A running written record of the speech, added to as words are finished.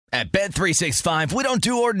At Bet365, we don't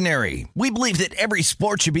do ordinary. We believe that every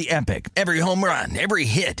sport should be epic. Every home run, every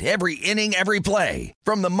hit, every inning, every play.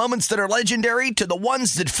 From the moments that are legendary to the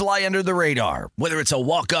ones that fly under the radar. Whether it's a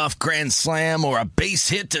walk-off grand slam or a base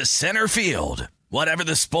hit to center field. Whatever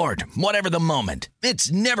the sport, whatever the moment.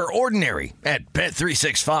 It's never ordinary at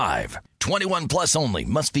Bet365. 21 plus only.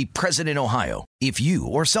 Must be present in Ohio. If you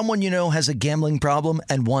or someone you know has a gambling problem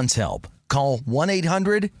and wants help, call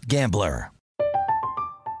 1-800-GAMBLER.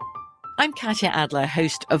 I'm Katya Adler,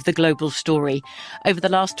 host of The Global Story. Over the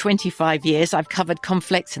last 25 years, I've covered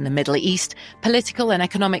conflicts in the Middle East, political and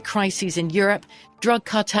economic crises in Europe, drug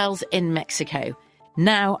cartels in Mexico.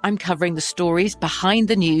 Now I'm covering the stories behind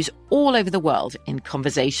the news all over the world in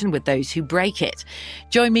conversation with those who break it.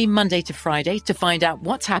 Join me Monday to Friday to find out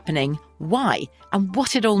what's happening, why, and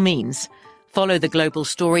what it all means. Follow The Global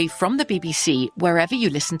Story from the BBC wherever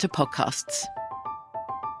you listen to podcasts.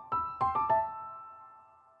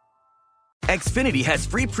 Xfinity has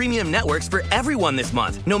free premium networks for everyone this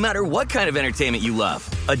month, no matter what kind of entertainment you love.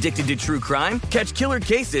 Addicted to true crime? Catch killer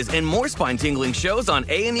cases and more spine-tingling shows on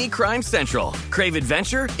A&E Crime Central. Crave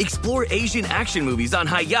adventure? Explore Asian action movies on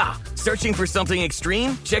Hi-YAH. Searching for something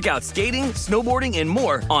extreme? Check out skating, snowboarding, and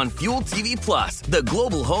more on Fuel TV Plus, the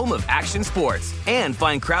global home of action sports. And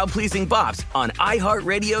find crowd-pleasing bops on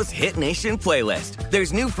iHeartRadio's Hit Nation playlist.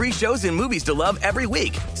 There's new free shows and movies to love every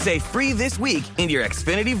week. Say free this week in your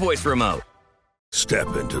Xfinity voice remote.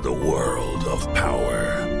 Step into the world of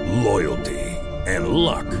power, loyalty, and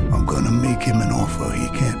luck. I'm gonna make him an offer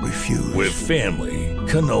he can't refuse. With family,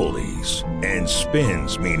 cannolis, and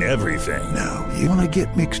spins mean everything. Now, you wanna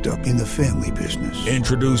get mixed up in the family business.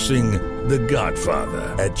 Introducing The Godfather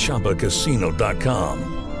at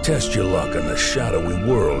ChumbaCasino.com. Test your luck in the shadowy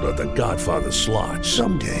world of The Godfather slot.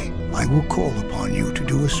 Someday, I will call upon you to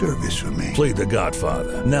do a service for me. Play The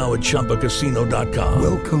Godfather, now at ChumbaCasino.com.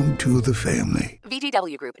 Welcome to the family.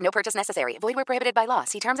 VGW Group. No purchase necessary. Void where prohibited by law.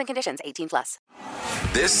 See terms and conditions. 18 plus.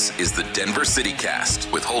 This is the Denver City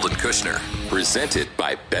Cast with Holden Kushner, presented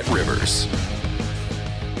by BetRivers.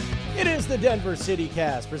 It is the Denver City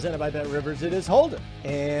Cast, presented by BetRivers. It is Holden,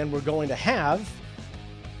 and we're going to have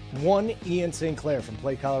one Ian Sinclair from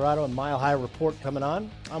Play Colorado and Mile High Report coming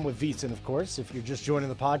on. I'm with Veasan, of course. If you're just joining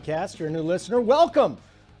the podcast, you're a new listener, welcome.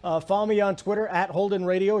 Follow me on Twitter at Holden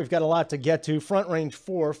Radio. We've got a lot to get to. Front Range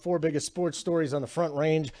 4 biggest sports stories on the Front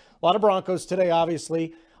Range. A lot of Broncos today,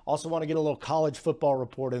 obviously. Also want to get a little college football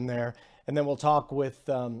report in there. And then we'll talk with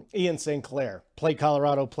Ian Sinclair, Play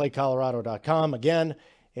Colorado, playcolorado.com again,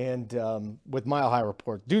 and with Mile High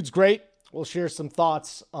Report. Dude's great. We'll share some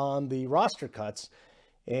thoughts on the roster cuts.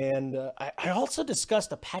 And I also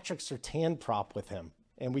discussed a Patrick Surtain prop with him,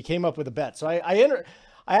 and we came up with a bet. So I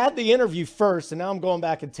had the interview first, and now I'm going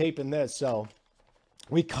back and taping this. So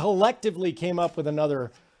we collectively came up with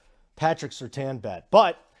another Patrick Surtain bet.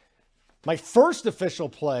 But my first official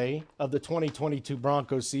play of the 2022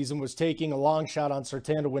 Broncos season was taking a long shot on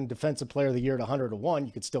Surtain to win Defensive Player of the Year at 100-1.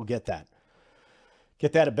 You could still get that.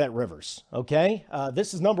 Get that at BetRivers, okay?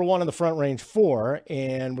 This is number one in the Front Range 4,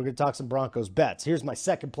 and we're going to talk some Broncos bets. Here's my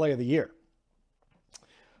second play of the year.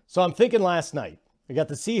 So I'm thinking last night, we got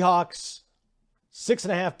the Seahawks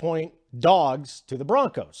 6.5-point dogs to the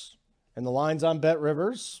Broncos. And the lines on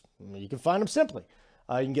BetRivers, you can find them simply.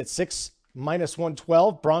 You can get 6 minus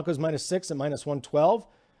 112, Broncos minus 6 at minus 112,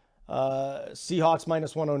 Seahawks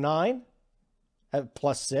minus 109. At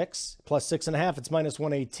plus 6, plus 6.5, it's minus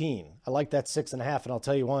 118. I like that 6.5, and I'll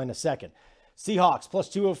tell you why in a second. Seahawks plus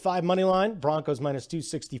 205 money line, Broncos minus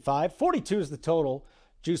 265. 42 is the total,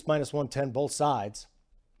 juice minus 110, both sides.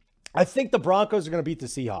 I think the Broncos are going to beat the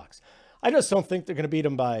Seahawks. I just don't think they're going to beat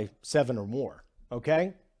them by 7 or more,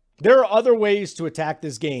 okay? There are other ways to attack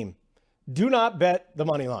this game. Do not bet the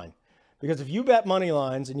money line, because if you bet money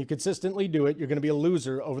lines and you consistently do it, you're going to be a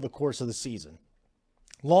loser over the course of the season.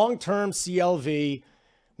 Long-term CLV,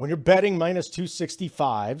 when you're betting minus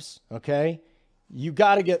 265s, okay, you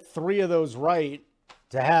got to get 3 of those right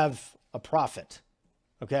to have a profit,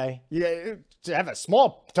 okay? To have a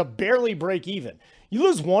small, to barely break even. You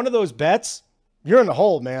lose one of those bets, you're in the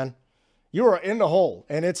hole, man. You are in the hole,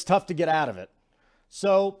 and it's tough to get out of it.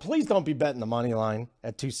 So please don't be betting the money line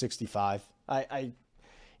at 265.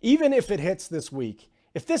 Even if it hits this week,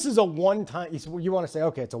 if this is a one-time, you want to say,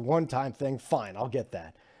 okay, it's a one-time thing, fine, I'll get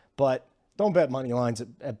that. But don't bet money lines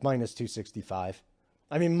at minus 265.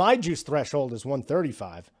 I mean, my juice threshold is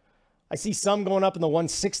 135. I see some going up in the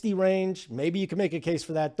 160 range. Maybe you can make a case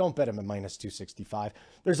for that. Don't bet them at minus 265.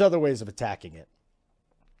 There's other ways of attacking it.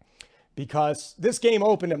 Because this game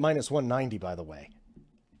opened at minus 190, by the way.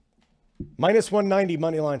 Minus 190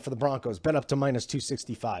 money line for the Broncos, bet up to minus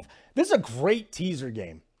 265. This is a great teaser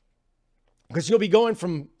game. because you'll be going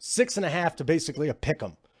from 6.5 to basically a pick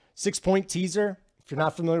 'em. 6-point teaser. If you're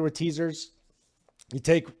not familiar with teasers, you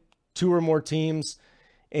take 2 or more teams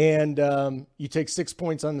and you take 6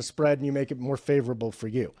 points on the spread and you make it more favorable for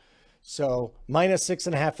you. So minus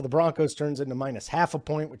 6.5 for the Broncos turns into minus half a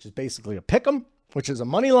point, which is basically a pick 'em, which is a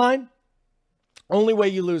money line. Only way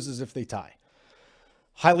you lose is if they tie.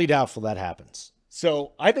 Highly doubtful that happens.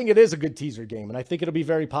 So I think it is a good teaser game, and I think it'll be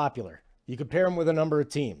very popular. You can pair them with a number of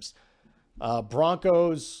teams.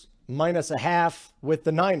 Broncos minus a half with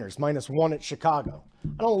the Niners, -1 at Chicago.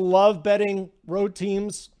 I don't love betting road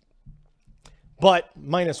teams, but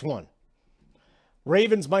 -1.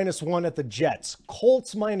 Ravens -1 at the Jets.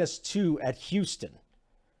 Colts -2 at Houston.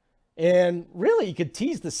 And really, you could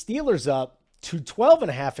tease the Steelers up to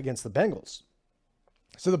 12.5 against the Bengals.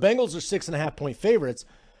 So the Bengals are 6.5-point favorites.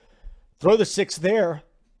 Throw the 6 there.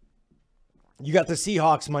 You got the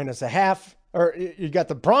Seahawks -0.5, or you got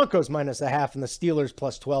the Broncos -0.5 and the Steelers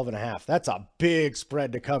plus 12.5. That's a big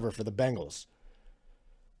spread to cover for the Bengals.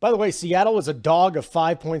 By the way, Seattle was a dog of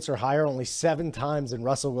 5 points or higher only 7 times in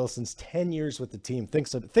Russell Wilson's 10 years with the team.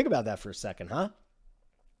 Think about that for a second, huh?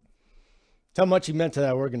 That's how much he meant to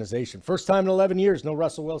that organization. First time in 11 years, no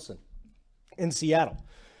Russell Wilson in Seattle.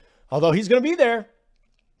 Although he's going to be there.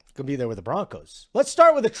 He's going to be there with the Broncos. Let's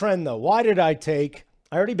start with a trend, though. I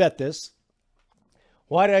already bet this.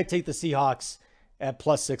 Why did I take the Seahawks at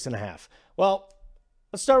plus 6.5? Well,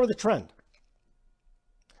 let's start with a trend.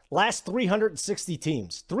 Last 360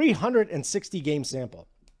 teams, 360 game sample.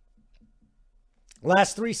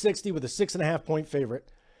 Last 360 with a 6.5-point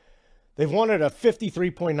favorite. They've won at a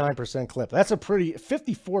 53.9% clip. That's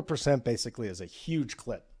 54% basically is a huge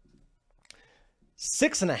clip.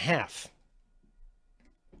 6.5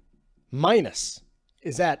 minus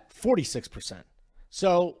is at 46%.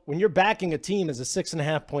 So when you're backing a team as a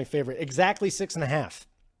 6.5-point favorite, exactly 6.5,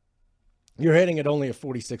 you're hitting at only a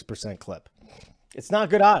 46% clip. It's not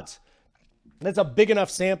good odds. That's a big enough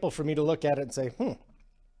sample for me to look at it and say,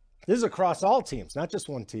 this is across all teams, not just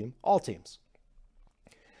one team, all teams.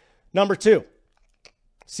 Number 2,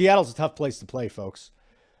 Seattle's a tough place to play, folks.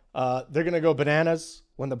 They're going to go bananas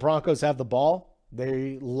when the Broncos have the ball.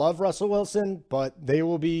 They love Russell Wilson, but they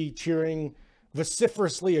will be cheering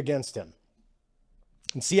vociferously against him.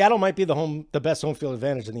 And Seattle might be the best home field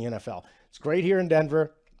advantage in the NFL. It's great here in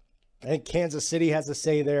Denver. I think Kansas City has a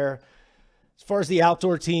say there. As far as the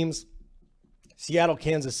outdoor teams, Seattle,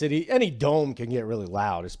 Kansas City, any dome can get really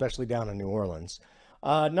loud, especially down in New Orleans.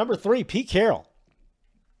 Number 3, Pete Carroll.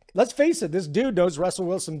 Let's face it, this dude knows Russell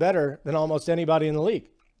Wilson better than almost anybody in the league.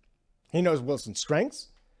 He knows Wilson's strengths.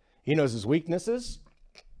 He knows his weaknesses.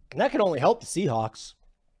 And that can only help the Seahawks.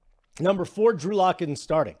 Number 4, Drew Lock isn't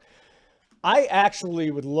starting. I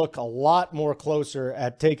actually would look a lot more closer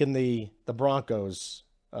at taking the Broncos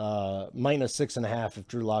minus 6.5 if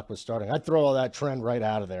Drew Lock was starting. I'd throw all that trend right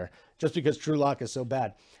out of there just because Drew Lock is so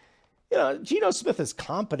bad. You know, Geno Smith is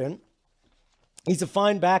competent. He's a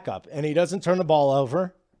fine backup, and he doesn't turn the ball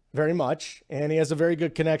over very much, and he has a very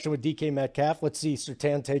good connection with DK Metcalf. Let's see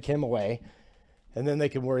Surtain take him away, and then they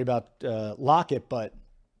can worry about Lockett. But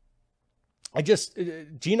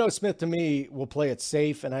Geno Smith to me will play it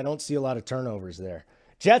safe, and I don't see a lot of turnovers there.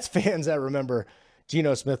 Jets fans that remember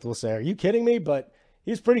Geno Smith will say, are you kidding me? But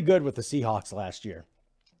he was pretty good with the Seahawks last year.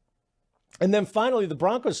 And then finally, the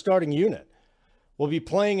Broncos starting unit will be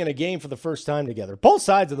playing in a game for the first time together. Both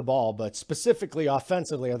sides of the ball, but specifically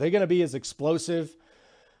offensively, are they going to be as explosive?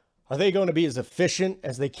 Are they going to be as efficient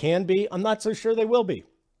as they can be? I'm not so sure they will be,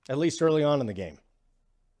 at least early on in the game.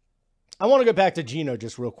 I want to go back to Geno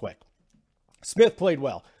just real quick. Smith played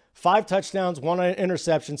well. 5 touchdowns, 1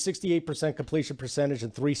 interception, 68% completion percentage,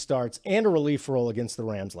 and 3 starts, and a relief role against the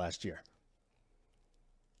Rams last year.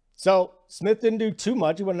 So Smith didn't do too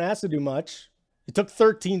much. He wasn't asked to do much. He took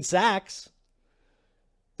 13 sacks.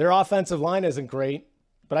 Their offensive line isn't great,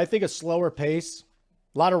 but I think a slower pace,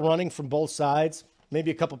 a lot of running from both sides,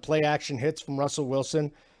 maybe a couple play action hits from Russell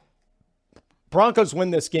Wilson. Broncos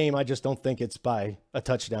win this game. I just don't think it's by a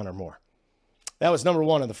touchdown or more. That was number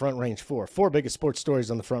 1 on the Front Range 4. 4 biggest sports stories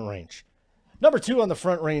on the Front Range. Number 2 on the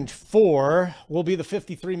Front Range 4 will be the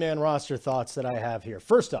 53-man roster thoughts that I have here.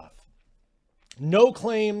 First off, no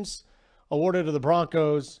claims awarded to the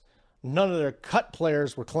Broncos. None of their cut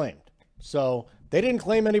players were claimed. So they didn't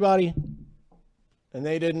claim anybody, and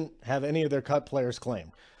they didn't have any of their cut players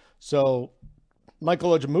claimed. So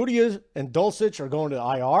Michael Ojemudia and Dulcich are going to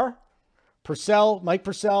IR. Mike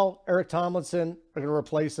Purcell, Eric Tomlinson are going to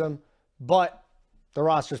replace them. But the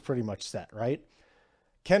roster's pretty much set, right?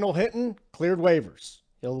 Kendall Hinton cleared waivers.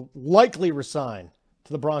 He'll likely resign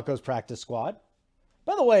to the Broncos practice squad.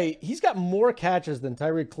 By the way, he's got more catches than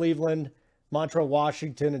Tyreek Cleveland, Montrell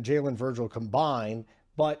Washington and Jalen Virgil combined.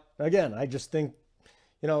 But again, I just think,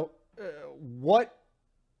 what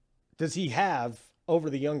does he have over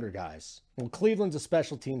the younger guys? Well, Cleveland's a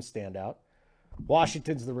special team standout.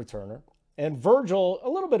 Washington's the returner. And Virgil, a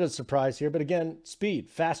little bit of surprise here, but again, speed,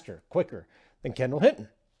 faster, quicker than Kendall Hinton.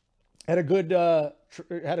 Had a good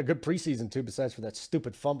preseason too, besides for that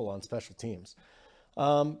stupid fumble on special teams.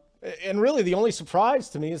 And really the only surprise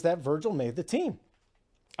to me is that Virgil made the team.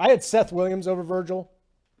 I had Seth Williams over Virgil.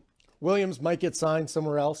 Williams might get signed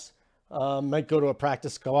somewhere else, might go to a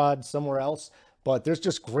practice squad somewhere else, but there's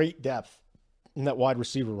just great depth in that wide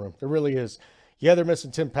receiver room. There really is. Yeah, they're missing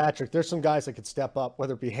Tim Patrick. There's some guys that could step up,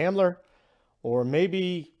 whether it be Hamler or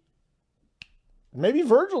maybe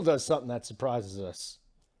Virgil does something that surprises us.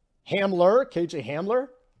 KJ Hamler,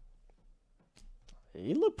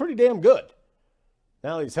 he looked pretty damn good.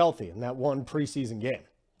 Now he's healthy in that one preseason game.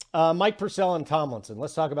 Mike Purcell and Tomlinson,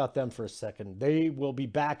 let's talk about them for a second. They will be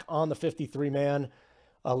back on the 53-man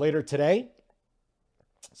later today.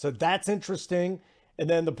 So that's interesting. And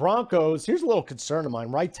then the Broncos, here's a little concern of mine,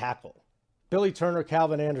 right tackle. Billy Turner,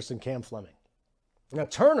 Calvin Anderson, Cam Fleming. Now,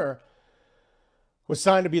 Turner was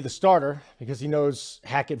signed to be the starter because he knows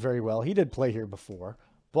Hackett very well. He did play here before,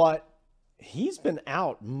 but he's been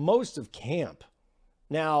out most of camp.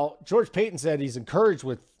 Now, George Payton said he's encouraged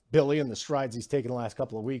with Billy and the strides he's taken the last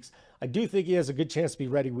couple of weeks. I do think he has a good chance to be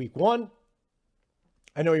ready week 1.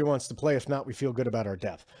 I know he wants to play. If not, we feel good about our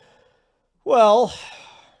depth. Well,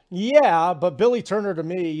 yeah, but Billy Turner, to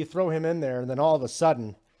me, you throw him in there, and then all of a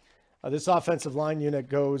sudden, this offensive line unit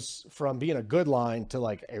goes from being a good line to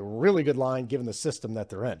like a really good line, given the system that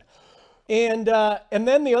they're in. And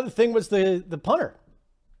then the other thing was the punter.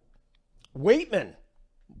 Waitman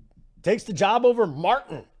takes the job over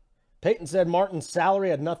Martin. Peyton said Martin's salary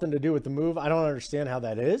had nothing to do with the move. I don't understand how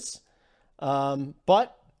that is.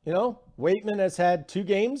 But, Waitman has had 2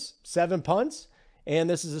 games, 7 punts, and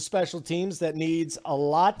this is a special teams that needs a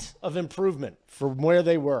lot of improvement from where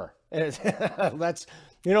they were. That's,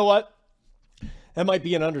 you know what? That might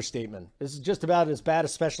be an understatement. This is just about as bad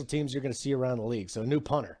as special teams you're going to see around the league. So, new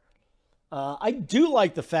punter. I do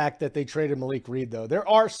like the fact that they traded Malik Reed, though. There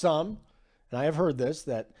are some, and I have heard this,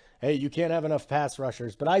 that, hey, you can't have enough pass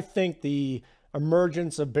rushers. But I think the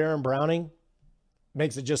emergence of Baron Browning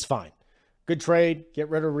makes it just fine. Good trade. Get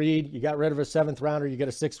rid of Reed. You got rid of a 7th rounder. You get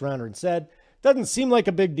a 6th rounder instead. Doesn't seem like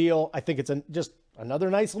a big deal. I think it's just another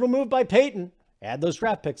nice little move by Peyton. Add those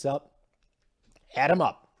draft picks up. Add them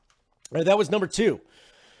up. That was number 2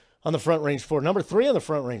 on the Front Range 4. Number 3 on the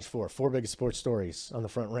Front Range 4. 4 biggest sports stories on the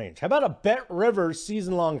Front Range. How about a Bet Rivers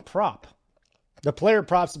season-long prop? The player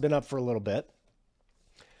props have been up for a little bit.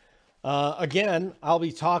 Again, I'll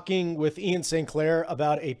be talking with Ian St. Clair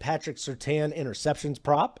about a Patrick Surtain interceptions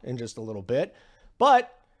prop in just a little bit.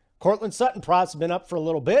 But Cortland Sutton props have been up for a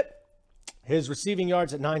little bit. His receiving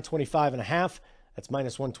yards at 925.5. That's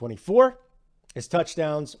minus 124. His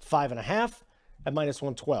touchdowns, 5.5 at minus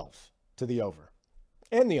 112 to the over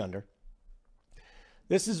and the under.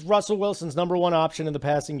 This is Russell Wilson's number 1 option in the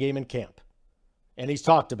passing game in camp. And he's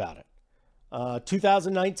talked about it.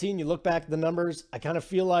 2019, you look back at the numbers, I kind of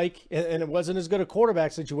feel like, and it wasn't as good a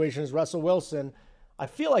quarterback situation as Russell Wilson, I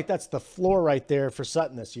feel like that's the floor right there for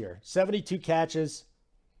Sutton this year. 72 catches,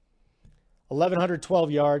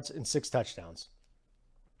 1,112 yards, and 6 touchdowns.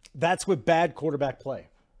 That's with bad quarterback play.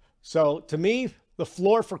 So, to me, the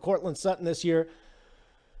floor for Cortland Sutton this year,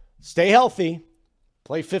 stay healthy,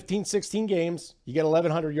 play 15, 16 games, you get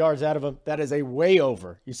 1,100 yards out of him. That is a way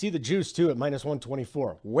over. You see the juice, too, at minus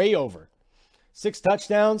 124. Way over. 6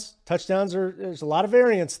 touchdowns. There's a lot of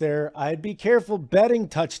variance there. I'd be careful betting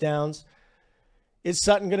touchdowns. Is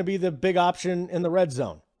Sutton going to be the big option in the red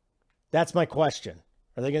zone? That's my question.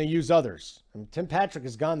 Are they going to use others? I mean, Tim Patrick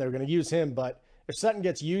is gone. They're going to use him. But if Sutton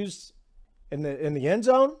gets used in the end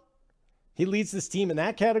zone, he leads this team in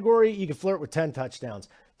that category. You can flirt with 10 touchdowns.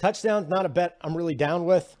 Touchdowns, not a bet I'm really down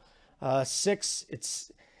with. 6,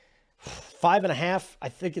 it's 5.5. I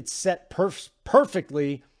think it's set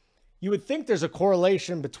perfectly. You would think there's a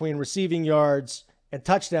correlation between receiving yards and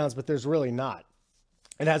touchdowns, but there's really not.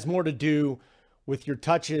 It has more to do with your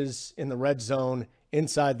touches in the red zone,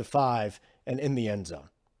 inside the 5, and in the end zone.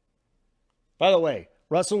 By the way,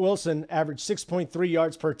 Russell Wilson averaged 6.3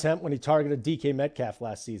 yards per attempt when he targeted DK Metcalf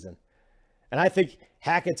last season. And I think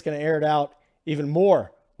Hackett's going to air it out even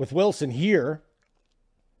more with Wilson here.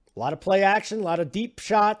 A lot of play action, a lot of deep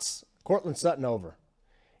shots. Cortland Sutton over.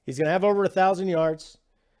 He's going to have over 1,000 yards.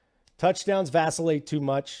 Touchdowns vacillate too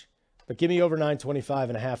much, but give me over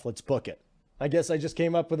 925.5. Let's book it. I guess I just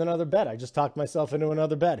came up with another bet. I just talked myself into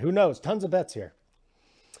another bet. Who knows? Tons of bets here.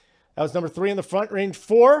 That was number 3 in the Front Range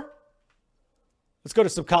 4. Let's go to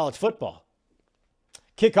some college football.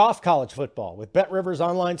 Kick off college football with BetRivers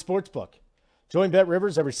Online Sportsbook. Join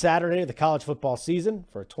BetRivers every Saturday of the college football season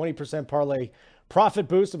for a 20% parlay profit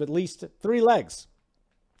boost of at least 3 legs.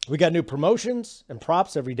 We got new promotions and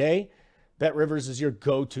props every day. BetRivers is your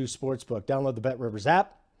go-to sportsbook. Download the BetRivers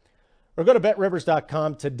app or go to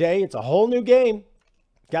BetRivers.com today. It's a whole new game.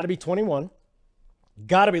 Got to be 21.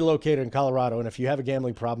 Got to be located in Colorado. And if you have a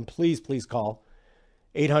gambling problem, please call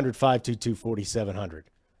 800-522-4700. All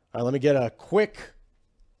right, let me get a quick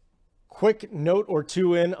note or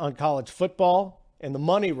two in on college football and the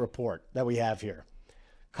money report that we have here.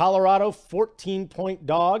 Colorado, 14-point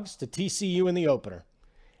dogs to TCU in the opener.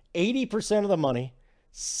 80% of the money,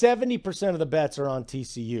 70% of the bets are on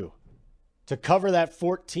TCU to cover that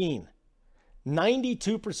 14.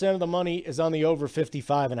 92% of the money is on the over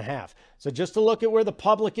 55.5. So just to look at where the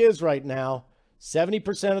public is right now,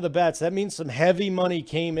 70% of the bets, that means some heavy money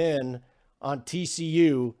came in on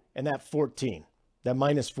TCU and that 14, that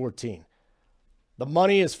minus 14. The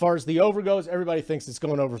money, as far as the over goes, everybody thinks it's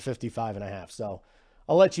going over 55.5. So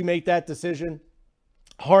I'll let you make that decision.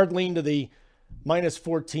 Hard lean to the minus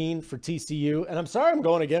 14 for TCU. And I'm sorry I'm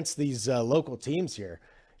going against these local teams here.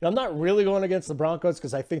 You know, I'm not really going against the Broncos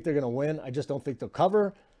because I think they're going to win. I just don't think they'll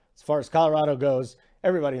cover. As far as Colorado goes,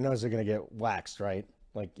 everybody knows they're going to get waxed, right?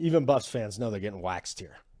 Like, even Buffs fans know they're getting waxed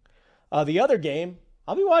here. The other game,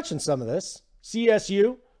 I'll be watching some of this.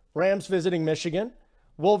 CSU, Rams visiting Michigan.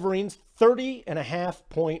 Wolverines,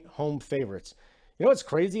 30.5-point home favorites. You know what's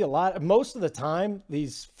crazy? Most of the time,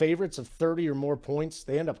 these favorites of 30 or more points,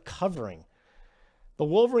 they end up covering. The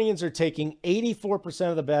Wolverines are taking 84%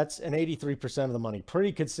 of the bets and 83% of the money.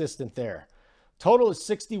 Pretty consistent there. Total is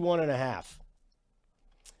 61.5.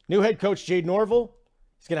 New head coach Jade Norville,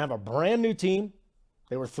 he's going to have a brand new team.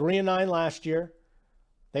 They were 3-9 last year.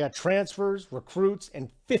 They got transfers, recruits, and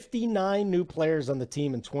 59 new players on the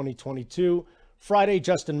team in 2022. Friday,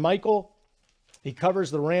 Justin Michael, he covers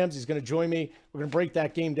the Rams. He's going to join me. We're going to break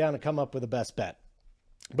that game down and come up with a best bet.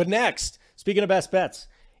 But next, speaking of best bets,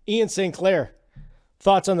 Ian St. Clair,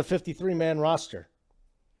 thoughts on the 53-man roster.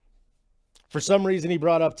 For some reason, he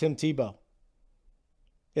brought up Tim Tebow.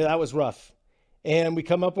 Yeah, that was rough. And we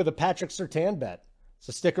come up with a Patrick Surtain bet.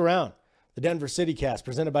 So stick around. The Denver City Cast,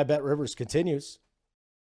 presented by BetRivers, continues.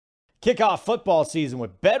 Kick off football season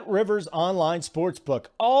with BetRivers Online Sportsbook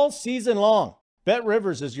all season long.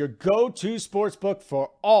 BetRivers is your go-to sportsbook for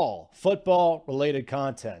all football-related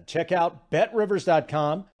content. Check out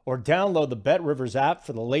BetRivers.com or download the BetRivers app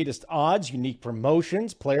for the latest odds, unique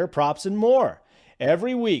promotions, player props, and more.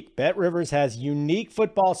 Every week, BetRivers has unique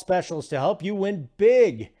football specials to help you win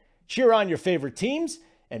big. Cheer on your favorite teams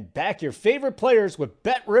and back your favorite players with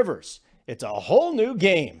BetRivers. It's a whole new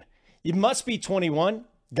game. You must be 21,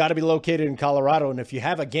 got to be located in Colorado, and if you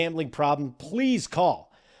have a gambling problem, please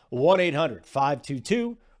call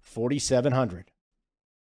 1-800-522-4700.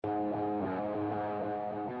 All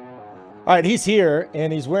right, he's here,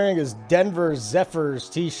 and he's wearing his Denver Zephyrs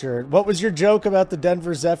t-shirt. What was your joke about the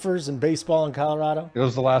Denver Zephyrs and baseball in Colorado? It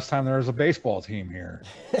was the last time there was a baseball team here.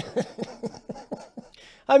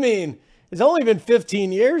 I mean, it's only been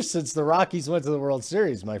 15 years since the Rockies went to the World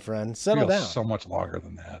Series, my friend. Settle down. So much longer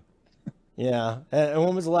than that. Yeah, and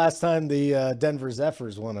when was the last time the Denver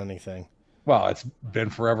Zephyrs won anything? Well, it's been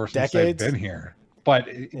forever since they've been here.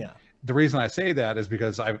 But yeah. The reason I say that is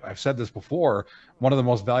because I've said this before. One of the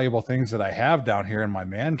most valuable things that I have down here in my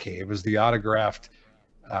man cave is the autographed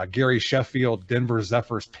Gary Sheffield Denver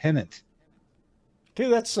Zephyrs pennant.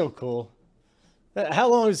 Dude, that's so cool. How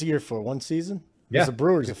long was he here for? One season? Yeah. As a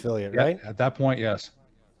Brewers affiliate, right? At that point, yes.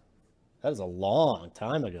 That is a long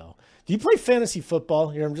time ago. Do you play fantasy football?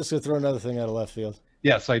 Here, I'm just going to throw another thing out of left field.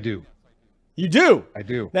 Yes, I do. You do? I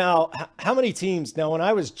do. Now, how many teams? Now, when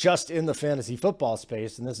I was just in the fantasy football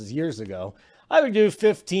space, and this is years ago, I would do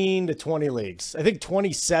 15 to 20 leagues. I think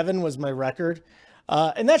 27 was my record.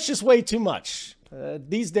 And that's just way too much.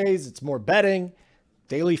 These days, it's more betting,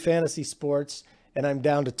 daily fantasy sports, and I'm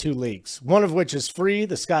down to 2 leagues. One of which is free,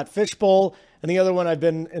 the Scott Fish Bowl, and the other one I've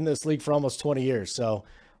been in this league for almost 20 years. So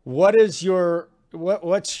what's your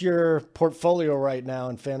portfolio right now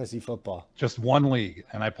in fantasy football? Just one league,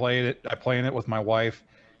 and I play in it with my wife.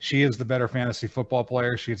 She is the better fantasy football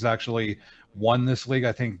player. She's actually won this league,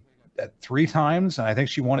 I think, 3 times, and I think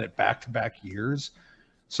she won it back-to-back years.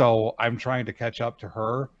 So I'm trying to catch up to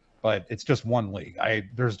her, but it's just one league.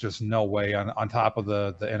 There's just no way on top of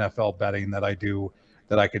the NFL betting that I do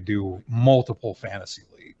that I could do multiple fantasy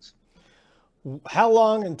leagues. How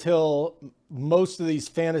long until most of these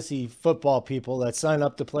fantasy football people that sign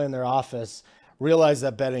up to play in their office realize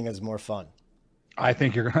that betting is more fun? I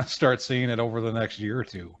think you're going to start seeing it over the next year or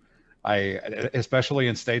two. Especially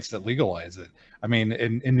in states that legalize it. I mean,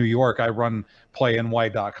 in New York, I run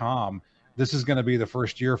playny.com. This is going to be the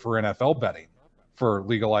first year for NFL betting, for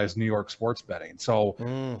legalized New York sports betting. So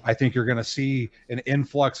I think you're going to see an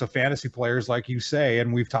influx of fantasy players, like you say,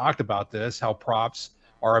 and we've talked about this, how props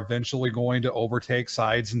are eventually going to overtake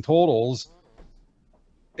sides and totals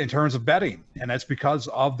in terms of betting. And that's because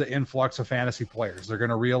of the influx of fantasy players. They're going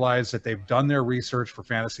to realize that they've done their research for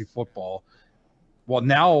fantasy football. Well,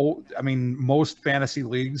 now, I mean, most fantasy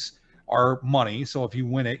leagues are money. So if you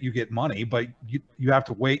win it, you get money, but you have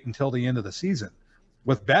to wait until the end of the season.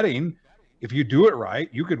 With betting, if you do it right,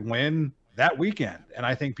 you could win that weekend. And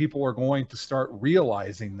I think people are going to start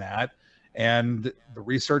realizing that. And the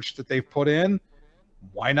research that they've put in,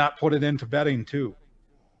 why not put it into betting too?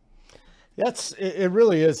 It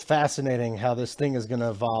really is fascinating how this thing is going to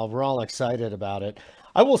evolve. We're all excited about it.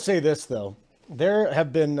 I will say this, though. There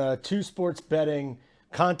have been 2 sports betting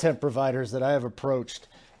content providers that I have approached,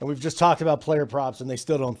 and we've just talked about player props, and they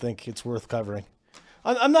still don't think it's worth covering.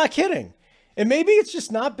 I'm not kidding. And maybe it's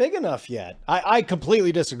just not big enough yet. I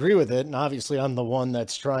completely disagree with it, and obviously I'm the one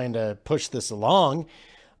that's trying to push this along.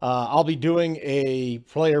 I'll be doing a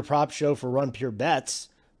player prop show for Run Pure Bets,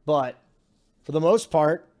 but for the most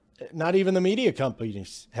part, not even the media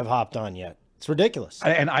companies have hopped on yet. It's ridiculous.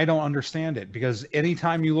 And I don't understand it, because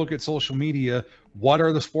anytime you look at social media, what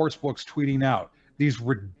are the sports books tweeting out? These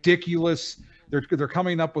ridiculous, they're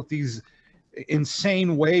coming up with these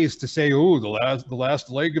insane ways to say, oh, the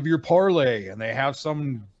last leg of your parlay. And they have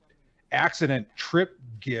some accident trip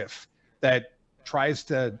gif that tries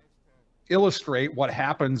to illustrate what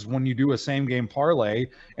happens when you do a same game parlay.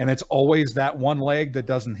 And it's always that one leg that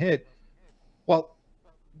doesn't hit. Well,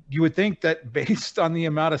 you would think that based on the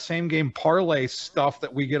amount of same game parlay stuff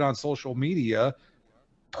that we get on social media,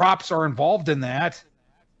 props are involved in that.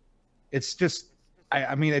 It's just,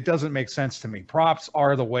 I mean, it doesn't make sense to me. Props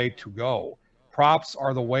are the way to go. Props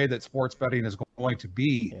are the way that sports betting is going to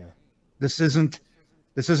be. Yeah. This isn't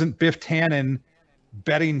Biff Tannen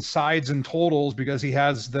betting sides and totals because he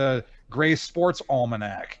has the Gray Sports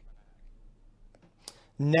Almanac.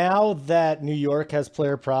 Now that New York has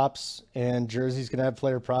player props and Jersey's going to have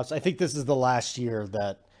player props, I think this is the last year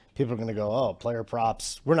that people are going to go, oh, player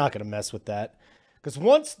props, we're not going to mess with that. Because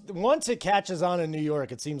once it catches on in New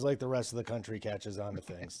York, it seems like the rest of the country catches on to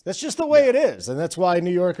things. That's just the way it is. And that's why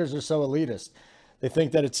New Yorkers are so elitist. They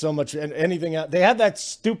think that it's so much, and anything else. They have that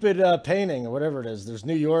stupid painting or whatever it is. There's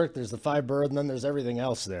New York, there's the Five Bird, and then there's everything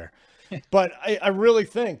else there. But I really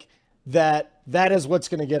think that is what's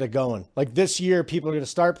going to get it going. Like this year, people are going to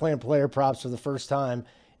start playing player props for the first time,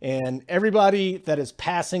 and everybody that is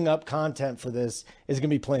passing up content for this is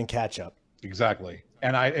going to be playing catch up. Exactly.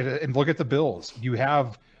 And look at the Bills. You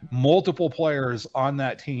have multiple players on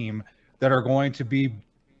that team that are going to be,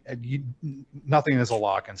 nothing is a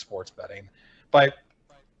lock in sports betting, but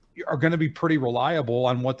are going to be pretty reliable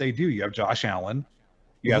on what they do. You have Josh Allen,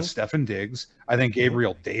 you have Stefan Diggs. I think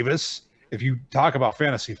Gabriel Davis. If you talk about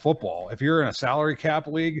fantasy football, if you're in a salary cap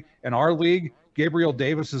league, in our league, Gabriel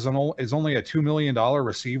Davis is only a $2 million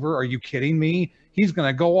receiver. Are you kidding me? He's going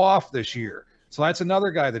to go off this year. So that's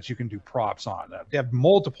another guy that you can do props on. You have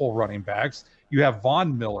multiple running backs. You have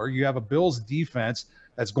Von Miller. You have a Bills defense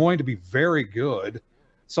that's going to be very good.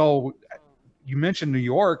 So you mentioned New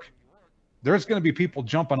York. There's going to be people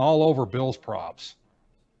jumping all over Bills props.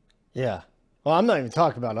 Yeah. Well, I'm not even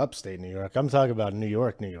talking about upstate New York. I'm talking about New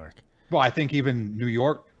York, New York. Well, I think even New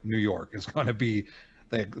York is going to be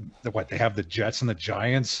they have the Jets and the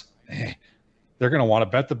Giants. They're going to want to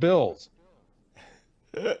bet the Bills.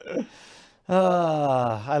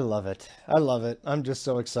 I love it. I love it. I'm just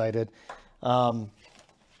so excited. And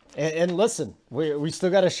listen, we still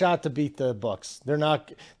got a shot to beat the books. They're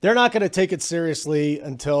not going to take it seriously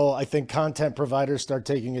until I think content providers start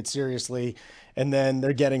taking it seriously. And then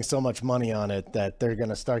they're getting so much money on it that they're going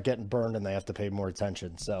to start getting burned and they have to pay more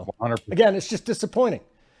attention. So 100%. Again, it's just disappointing.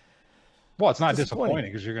 Well, it's not disappointing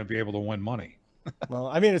because you're going to be able to win money. Well,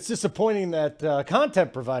 I mean, it's disappointing that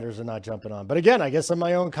content providers are not jumping on. But again, I guess I'm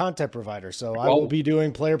my own content provider. So I will be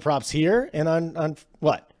doing player props here and on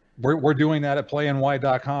what? We're doing that at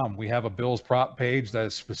playny.com. We have a Bills prop page that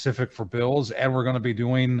is specific for Bills, and we're going to be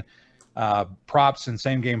doing props and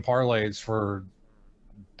same game parlays for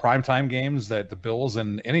primetime games that the Bills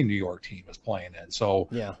and any New York team is playing in. So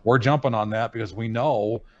we're jumping on that because we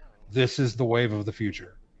know this is the wave of the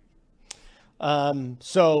future.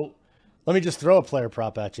 So let me just throw a player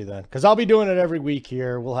prop at you then, because I'll be doing it every week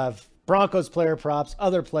here. We'll have Broncos player props,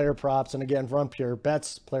 other player props, and again, Run Pure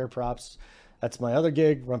Bets player props. That's my other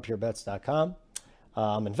gig, runpurebets.com.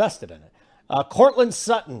 I'm invested in it. Cortland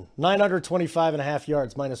Sutton, 925.5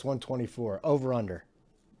 yards, minus 124. Over, under.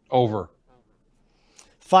 Over.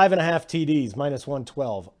 5.5 TDs, minus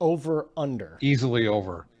 112. Over, under. Easily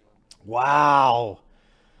over. Wow.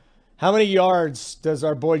 How many yards does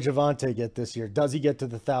our boy Javonte get this year? Does he get to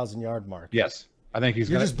the 1,000-yard mark? Yes. I think he's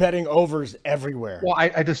You're just betting overs everywhere. Well,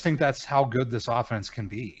 I just think that's how good this offense can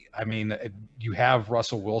be. I mean, you have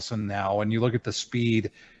Russell Wilson now, and you look at the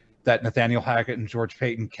speed that Nathaniel Hackett and George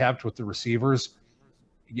Payton kept with the receivers.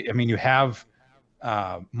 I mean, you have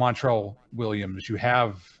Montrell Williams, you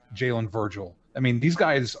have Jalen Virgil. I mean, these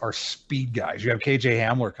guys are speed guys. You have KJ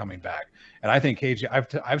Hamler coming back, and I think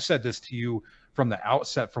KJ. I've said this to you from the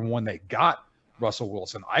outset, from when they got Russell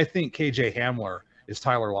Wilson. I think KJ Hamler is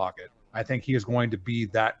Tyler Lockett. I think he is going to be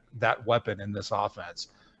that weapon in this offense,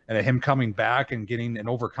 and him coming back and getting and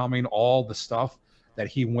overcoming all the stuff that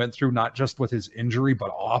he went through, not just with his injury,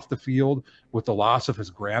 but off the field with the loss of his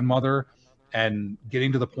grandmother, and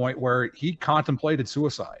getting to the point where he contemplated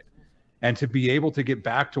suicide. And to be able to get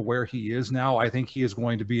back to where he is now, I think he is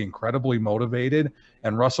going to be incredibly motivated.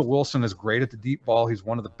 And Russell Wilson is great at the deep ball. He's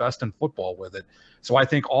one of the best in football with it. So I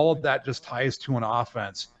think all of that just ties to an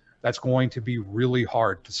offense that's going to be really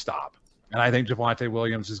hard to stop. And I think Javonte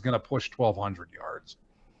Williams is going to push 1,200 yards.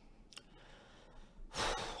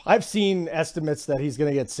 I've seen estimates that he's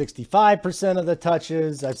going to get 65% of the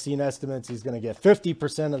touches. I've seen estimates he's going to get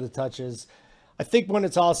 50% of the touches. I think when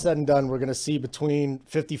it's all said and done, we're going to see between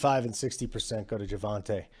 55 and 60% go to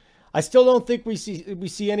Javonte. I still don't think we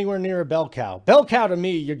see anywhere near a bell cow. Bell cow to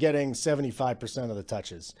me, you're getting 75% of the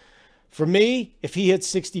touches. For me, if he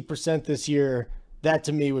hits 60% this year, that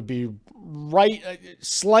to me would be right,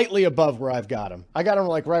 slightly above where I've got him. I got him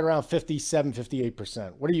like right around 57,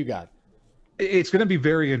 58%. What do you got? It's going to be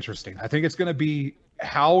very interesting. I think it's going to be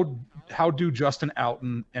how do Justin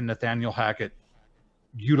Outten and Nathaniel Hackett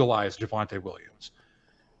utilize Javonte Williams?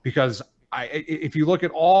 Because if you look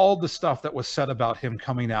at all the stuff that was said about him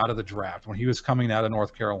coming out of the draft, when he was coming out of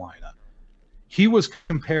North Carolina, he was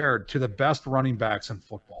compared to the best running backs in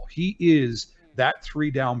football. He is that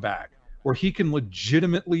 3-down back where he can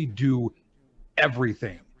legitimately do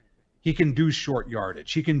everything. He can do short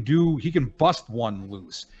yardage. He can bust one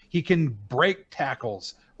loose. He can break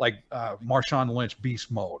tackles like Marshawn Lynch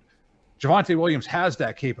beast mode. Javonte Williams has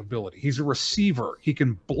that capability. He's a receiver. He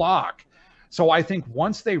can block. So I think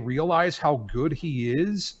once they realize how good he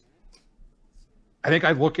is, I think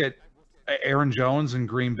I look at Aaron Jones in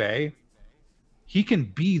Green Bay. He can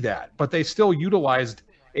be that, but they still utilized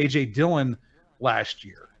A.J. Dillon last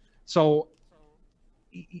year. So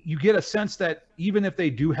you get a sense that even if they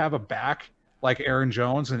do have a back like Aaron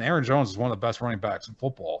Jones, and Aaron Jones is one of the best running backs in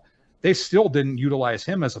football, they still didn't utilize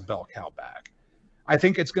him as a bell cow back. I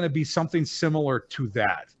think it's going to be something similar to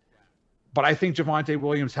that. But I think Javonte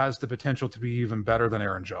Williams has the potential to be even better than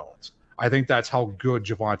Aaron Jones. I think that's how good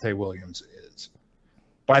Javonte Williams is.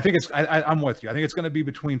 But I think I'm with you. I think it's going to be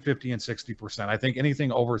between 50 and 60%. I think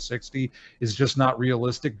anything over 60 is just not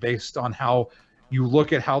realistic based on how you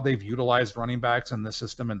look at how they've utilized running backs in the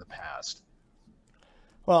system in the past.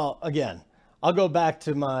 Well, again, I'll go back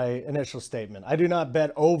to my initial statement. I do not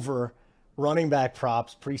bet over running back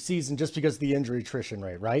props preseason just because of the injury attrition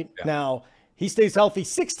rate, right? Yeah. Now, he stays healthy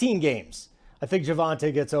 16 games. I think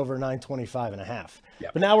Javonte gets over 925.5.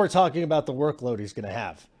 Yep. But now we're talking about the workload he's going to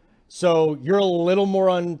have. So you're a little more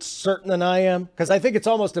uncertain than I am, because I think it's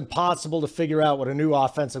almost impossible to figure out what a new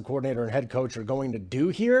offensive coordinator and head coach are going to do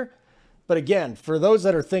here. But again, for those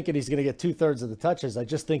that are thinking he's going to get 2/3 of the touches, I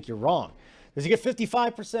just think you're wrong. Does he get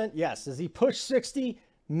 55%? Yes. Does he push 60?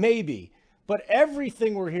 Maybe. But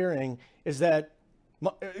everything we're hearing is that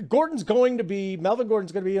Melvin Gordon's going to be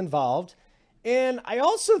involved. And I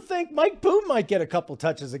also think Mike Boone might get a couple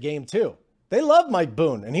touches a game too. They love Mike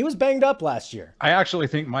Boone, and he was banged up last year. I actually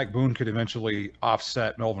think Mike Boone could eventually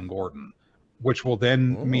offset Melvin Gordon, which will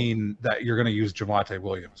then mean that you're going to use Javonte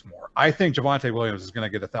Williams more. I think Javonte Williams is going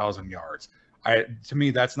to get 1,000 yards. To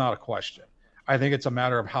me, that's not a question. I think it's a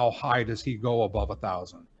matter of how high does he go above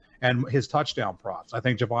 1,000 and his touchdown props. I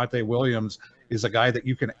think Javonte Williams is a guy that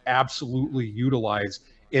you can absolutely utilize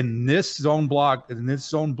in this zone block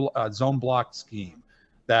scheme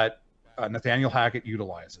that Nathaniel Hackett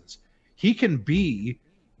utilizes. He can be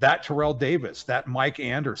that Terrell Davis, that Mike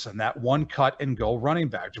Anderson, that one cut and go running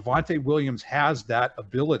back. Javonte Williams has that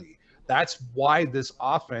ability. That's why this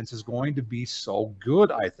offense is going to be so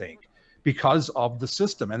good, I think, because of the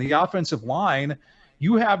system. And the offensive line,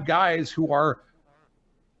 you have guys who are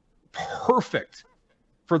perfect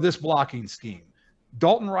for this blocking scheme.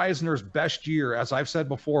 Dalton Reisner's best year, as I've said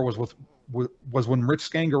before, was with was when Rich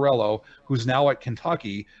Scangarello, who's now at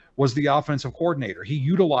Kentucky, was the offensive coordinator. He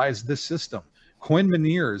utilized this system. Quinn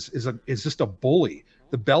Meniers is just a bully.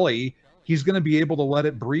 The belly, he's going to be able to let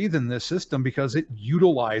it breathe in this system because it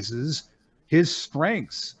utilizes his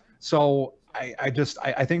strengths. So I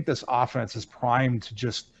think this offense is primed to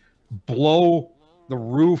just blow the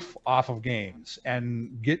roof off of games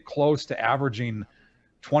and get close to averaging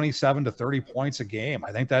 27 to 30 points a game.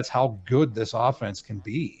 I think that's how good this offense can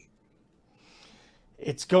be.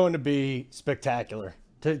 It's going to be spectacular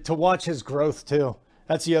to watch his growth too.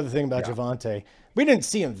 That's the other thing about Javonte. We didn't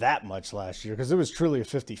see him that much last year because it was truly a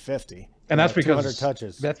 50-50. And that's because 200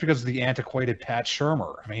 touches. That's because of the antiquated Pat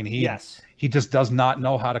Shurmur. I mean, he just does not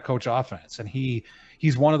know how to coach offense. And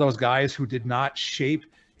he's one of those guys who did not shape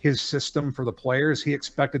his system for the players. He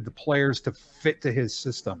expected the players to fit to his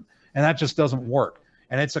system. And that just doesn't work.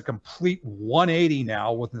 And it's a complete 180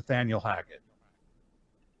 now with Nathaniel Hackett.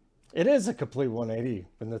 It is a complete 180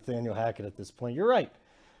 with Nathaniel Hackett at this point. You're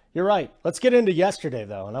right. Let's get into yesterday,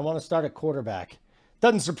 though, and I want to start at quarterback.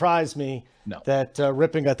 Doesn't surprise me that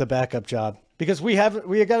Rippon got the backup job because we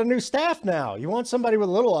got a new staff now. You want somebody with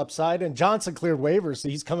a little upside, and Johnson cleared waivers, so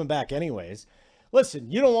he's coming back anyways.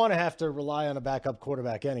 Listen, you don't want to have to rely on a backup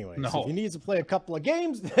quarterback anyways. No. If he needs to play a couple of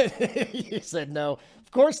games, you said no.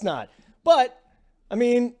 Of course not. But, I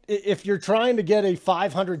mean, if you're trying to get a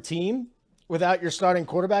 500 team without your starting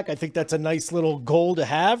quarterback, I think that's a nice little goal to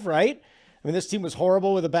have, right? I mean, this team was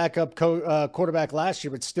horrible with a backup quarterback last year,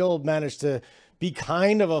 but still managed to be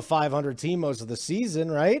kind of a 500 team most of the season,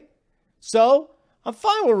 right? So I'm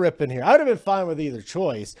fine with Rippon here. I would have been fine with either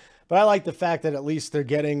choice, but I like the fact that at least they're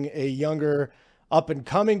getting a younger,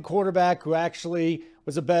 up-and-coming quarterback who actually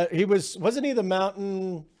was wasn't he the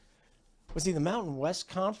Mountain West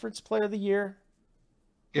Conference Player of the Year?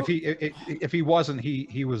 If he wasn't,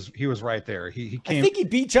 he was right there. He came. I think he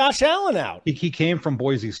beat Josh Allen out. He came from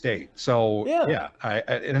Boise State, so yeah.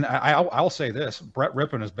 I'll say this: Brett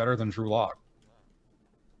Rippon is better than Drew Lock.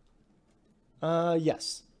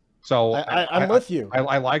 Yes. So I'm with you.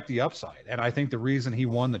 I like the upside, and I think the reason he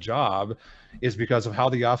won the job is because of how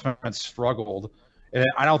the offense struggled. And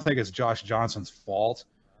I don't think it's Josh Johnson's fault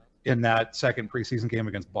in that second preseason game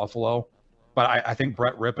against Buffalo. But I think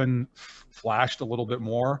Brett Rippon flashed a little bit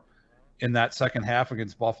more in that second half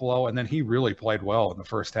against Buffalo, and then he really played well in the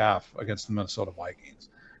first half against the Minnesota Vikings.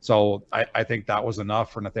 So I think that was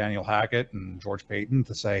enough for Nathaniel Hackett and George Paton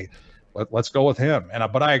to say, let's go with him.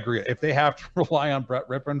 But I agree. If they have to rely on Brett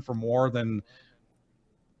Rippon for more than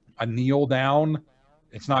a kneel down,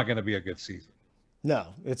 it's not going to be a good season. No,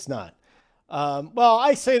 it's not. Well,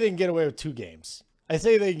 I say they can get away with 2 games. As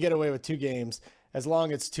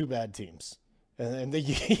long as it's 2 bad teams. And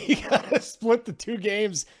you got to split the 2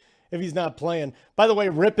 games if he's not playing. By the way,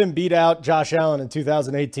 Rippon beat out Josh Allen in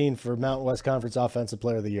 2018 for Mountain West Conference Offensive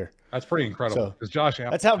Player of the Year. That's pretty incredible. Because Josh Allen,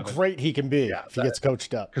 that's how great he can be if he gets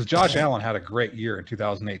coached up. Because Josh Allen had a great year in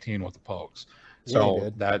 2018 with the Pokes.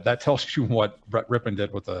 So that tells you what Brett Rippon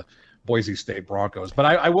did with the Boise State Broncos. But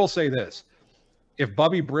I will say this. If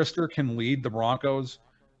Bubby Brister can lead the Broncos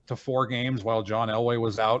to 4 games while John Elway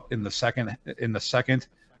was out in the second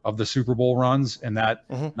of the Super Bowl runs in that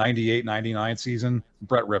 98-99 season,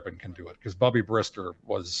 Brett Rippon can do it because Bubby Brister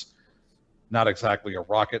was not exactly a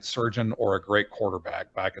rocket surgeon or a great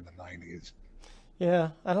quarterback back in the 90s. Yeah,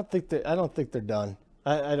 I don't think they're done.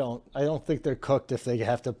 I don't think they're cooked if they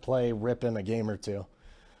have to play Rippon a game or 2.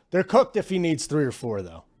 They're cooked if he needs 3 or 4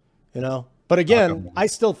 though, you know? But again, I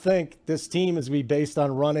still think this team is to be based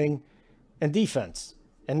on running and defense.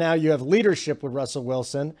 And now you have leadership with Russell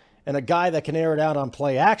Wilson and a guy that can air it out on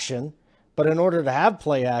play action. But in order to have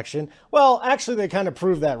play action, well, actually they kind of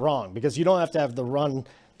proved that wrong because you don't have to have the run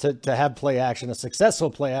to have play action, a successful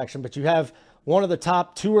play action, but you have one of the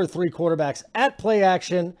top 2 or 3 quarterbacks at play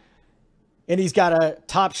action, and he's got a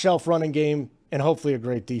top shelf running game and hopefully a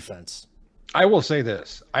great defense. I will say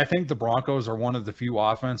this. I think the Broncos are one of the few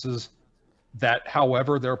offenses that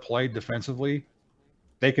however they're played defensively,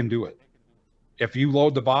 they can do it. If you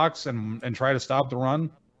load the box and try to stop the run,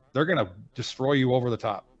 they're going to destroy you over the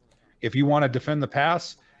top. If you want to defend the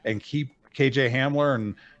pass and keep KJ Hamler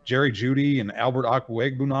and Jerry Jeudy and Albert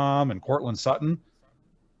Okwuegbunam and Cortland Sutton,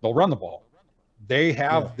 they'll run the ball. They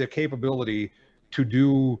have the capability to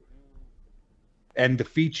do and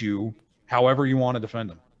defeat you however you want to defend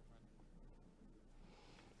them.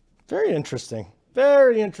 Very interesting.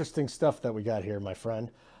 Very interesting stuff that we got here, my friend.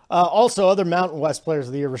 Also, other Mountain West players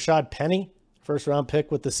of the year, Rashad Penny, first-round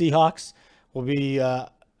pick with the Seahawks. We'll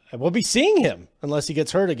be seeing him unless he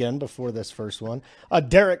gets hurt again before this first one.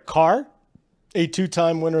 Derek Carr, a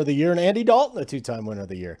 2-time winner of the year, and Andy Dalton, a 2-time winner of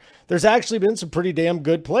the year. There's actually been some pretty damn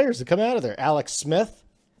good players that come out of there. Alex Smith.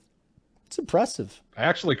 It's impressive. I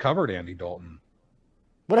actually covered Andy Dalton.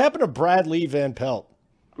 What happened to Bradley Van Pelt?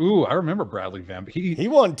 Ooh, I remember Bradley Van. He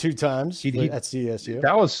won 2 times at CSU.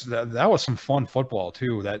 That was some fun football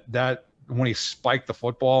too. That when he spiked the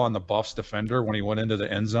football on the Buffs defender when he went into the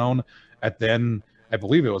end zone, I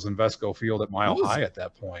believe it was in Vesco Field at Mile High at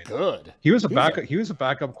that point. Good. He was a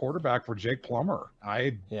backup quarterback for Jake Plummer.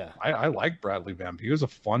 I like Bradley Van. He was a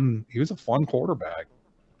fun quarterback.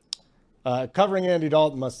 Covering Andy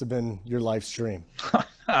Dalton must have been your life stream.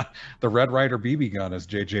 The Red Ryder BB gun, as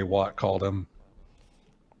J.J. Watt called him.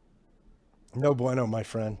 No bueno, my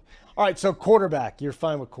friend. All right, so quarterback. You're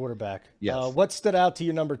fine with quarterback. Yes. What stood out to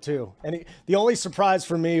you, number 2? And the only surprise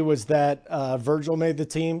for me was that Virgil made the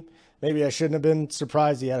team. Maybe I shouldn't have been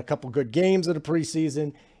surprised. He had a couple good games in the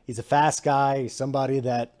preseason. He's a fast guy. He's somebody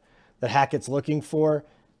that Hackett's looking for.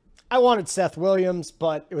 I wanted Seth Williams,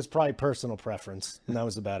 but it was probably personal preference, and that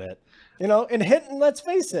was about it. And Hinton, let's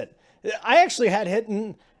face it, I actually had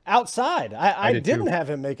Hinton outside. I didn't have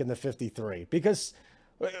him making the 53 because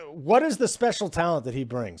what is the special talent that he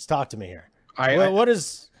brings? Talk to me here. What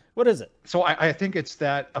is it? So I think it's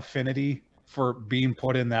that affinity for being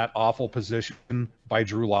put in that awful position by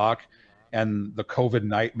Drew Lock and the COVID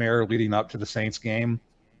nightmare leading up to the Saints game.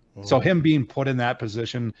 So him being put in that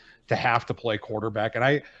position to have to play quarterback.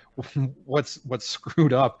 And what's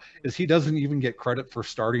screwed up is he doesn't even get credit for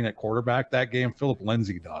starting at quarterback that game. Philip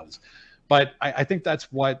Lindsay does. But I think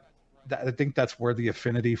that's where the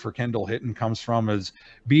affinity for Kendall Hinton comes from, is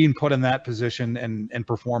being put in that position and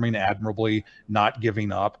performing admirably, not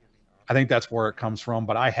giving up. I think that's where it comes from,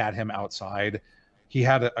 but I had him outside. He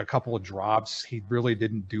had a couple of drops. He really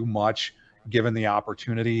didn't do much given the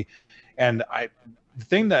opportunity. And the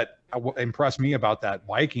thing that impressed me about that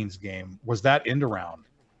Vikings game was that end around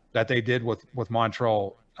that they did with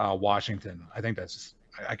Montrell Washington. I think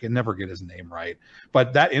I can never get his name right,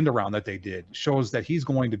 but that end around that they did shows that he's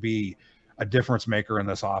going to be a difference maker in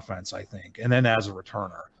this offense, I think. And then as a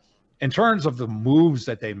returner, in terms of the moves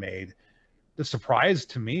that they made, the surprise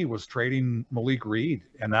to me was trading Malik Reed.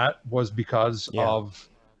 And that was because of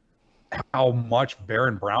how much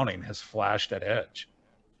Baron Browning has flashed at edge.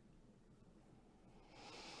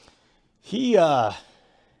 He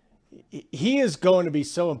is going to be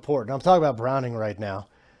so important. I'm talking about Browning right now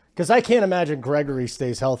because I can't imagine Gregory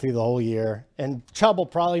stays healthy the whole year, and Chubb will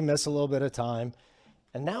probably miss a little bit of time.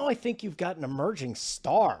 And now I think you've got an emerging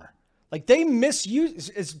star. Like, they misuse,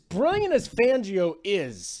 as brilliant as Fangio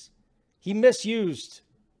is, he misused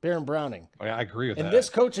Baron Browning. Oh, yeah, I agree with that. And this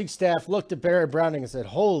coaching staff looked at Baron Browning and said,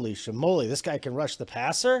 holy shamoly, this guy can rush the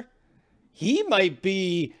passer. He might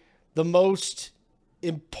be the most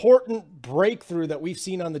important breakthrough that we've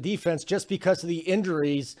seen on the defense just because of the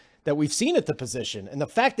injuries that we've seen at the position. And the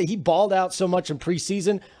fact that he balled out so much in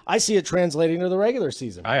preseason, I see it translating to the regular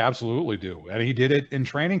season. I absolutely do. And he did it in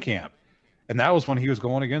training camp. And that was when he was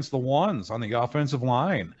going against the ones on the offensive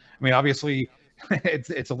line. I mean, obviously,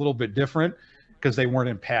 it's a little bit different because they weren't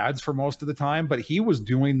in pads for most of the time, but he was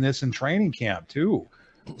doing this in training camp too.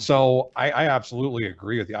 So I absolutely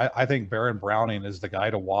agree with you. I think Baron Browning is the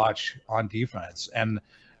guy to watch on defense, and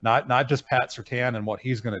not just Pat Surtain and what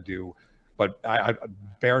he's going to do, but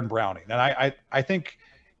Baron Browning. And I think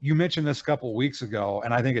you mentioned this a couple of weeks ago,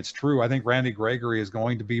 and I think it's true. I think Randy Gregory is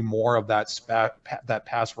going to be more of that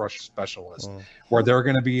pass rush specialist, where they're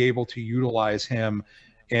going to be able to utilize him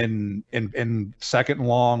in second and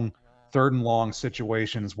long, third and long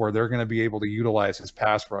situations where they're going to be able to utilize his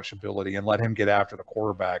pass rush ability and let him get after the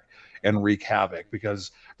quarterback and wreak havoc.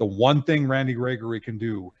 Because the one thing Randy Gregory can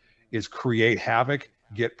do is create havoc,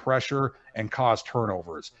 get pressure, and cause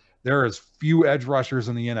turnovers. There is few edge rushers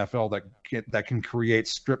in the NFL that can create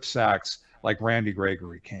strip sacks like Randy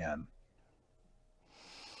Gregory can.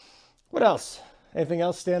 What else? Anything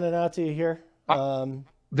else standing out to you here?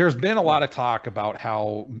 There's been a lot of talk about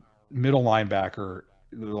how middle linebacker,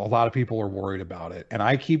 a lot of people are worried about it. And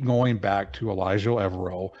I keep going back to Elijah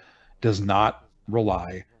Evero does not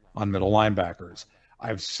rely on middle linebackers.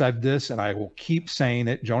 I've said this and I will keep saying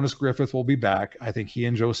it. Jonas Griffith will be back. I think he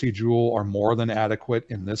and Josie Jewell are more than adequate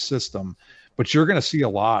in this system, but you're going to see a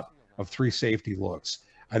lot of 3 safety looks.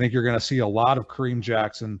 I think you're going to see a lot of Kareem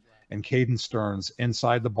Jackson and Caden Stearns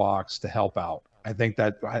inside the box to help out. I think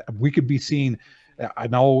that we could be seeing, I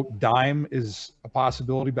know dime is a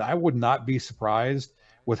possibility, but I would not be surprised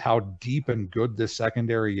with how deep and good this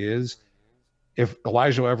secondary is if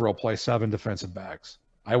Elijah Evero plays 7 defensive backs.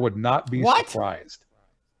 I would not be surprised.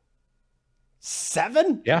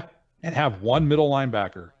 7? Yeah, and have 1 middle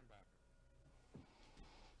linebacker.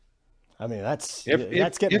 I mean, that's if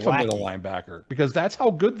getting a wacky. middle linebacker, because that's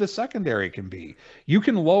how good the secondary can be. You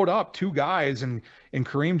can load up two guys in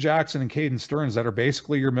Kareem Jackson and Caden Stearns that are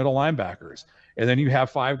basically your middle linebackers. And then you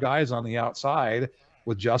have 5 guys on the outside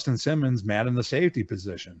with Justin Simmons manning the safety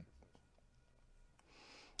position.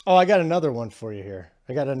 Oh, I got another one for you here.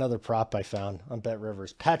 I got another prop I found on Bet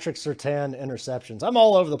Rivers. Patrick Surtain interceptions. I'm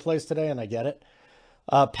all over the place today, and I get it.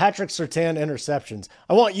 Patrick Surtain interceptions.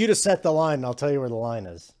 I want you to set the line, and I'll tell you where the line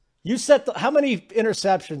is. You set how many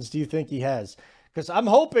interceptions do you think he has? Because I'm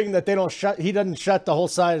hoping that he doesn't shut the whole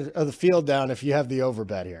side of the field down if you have the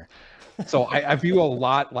overbet here. So I view a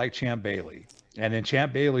lot like Champ Bailey. And in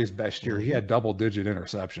Champ Bailey's best year, he had double-digit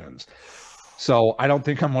interceptions. So I don't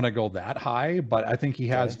think I'm going to go that high, but I think he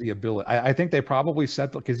has the ability. I think they probably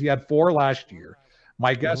set because he had 4 last year.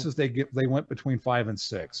 My guess is they went between 5 and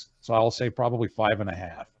 6. So I'll say probably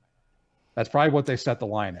 5.5. That's probably what they set the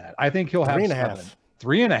line at. I think he'll have 3.5.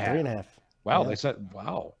 3.5. 3.5. Wow, yeah. They said,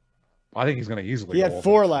 wow. I think he's going to easily. He had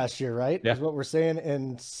 4 last year, right? Yeah. Is what we're saying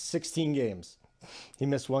in 16 games. He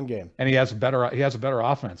missed 1 game. And he has a better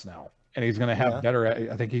offense now. And he's going to have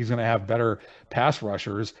I think he's going to have better pass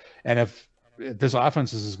rushers. And if this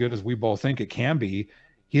offense is as good as we both think it can be,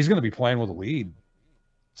 he's going to be playing with a lead.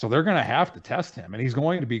 So they're going to have to test him. And he's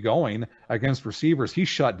going to be going against receivers he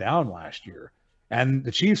shut down last year. And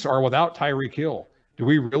the Chiefs are without Tyreek Hill. Do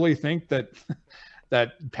we really think that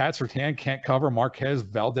Pat Surtain can't cover Marquez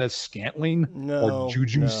Valdez-Scantling or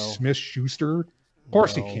Juju Smith-Schuster? Of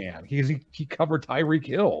course he can. He covered Tyreek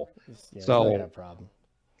Hill. Yeah, so not a problem.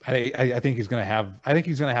 I think he's going to have. I think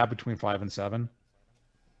he's going to have between 5 and 7.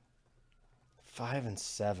 5 and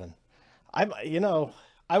 7.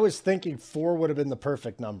 I was thinking 4 would have been the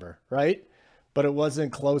perfect number, right? But it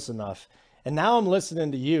wasn't close enough. And now I'm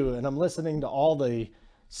listening to you, and I'm listening to all the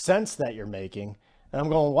sense that you're making, and I'm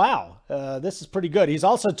going, wow, this is pretty good. He's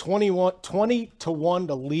also 20-1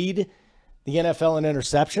 to lead the NFL in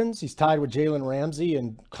interceptions. He's tied with Jalen Ramsey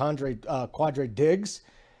and Quadre Diggs.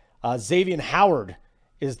 Xavier Howard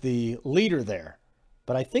is the leader there.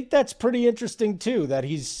 But I think that's pretty interesting, too, that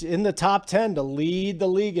he's in the top 10 to lead the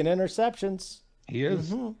league in interceptions. He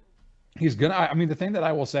is. Mm-hmm. He's going to – I mean, the thing that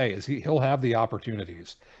I will say is he'll have the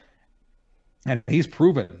opportunities. And he's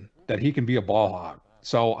proven that he can be a ball hog.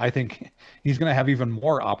 So I think he's going to have even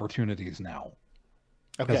more opportunities now.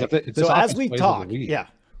 Okay. So as we talk,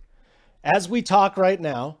 as we talk right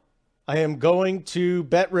now, I am going to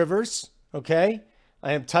Bet Rivers, okay?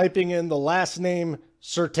 I am typing in the last name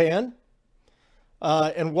Surtain.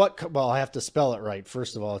 And I have to spell it right.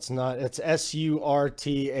 First of all, it's Surtain.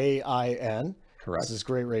 Correct. This is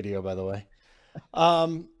great radio, by the way.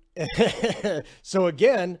 So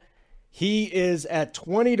again, he is at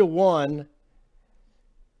 20-1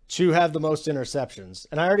 to have the most interceptions.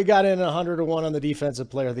 And I already got in 100-1 on the defensive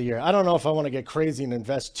player of the year. I don't know if I want to get crazy and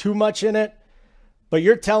invest too much in it, but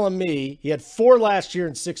you're telling me he had 4 last year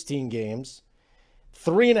in 16 games,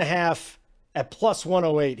 3.5 at plus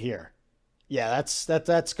 108 here. Yeah,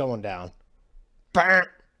 that's going down.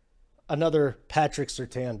 Another Patrick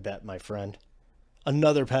Surtain bet, my friend.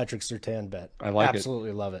 Another Patrick Surtain bet. I like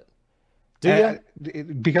Absolutely love it. Do you?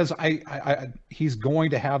 Because he's going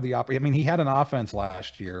to have the opportunity. I mean, he had an offense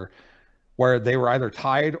last year where they were either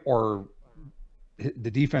tied or the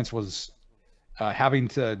defense was having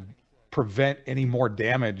to prevent any more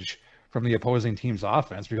damage from the opposing team's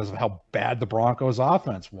offense because of how bad the Broncos'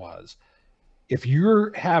 offense was. If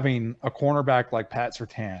you're having a cornerback like Pat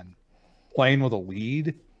Surtain playing with a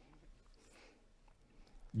lead,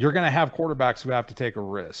 you're going to have quarterbacks who have to take a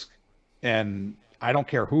risk. And I don't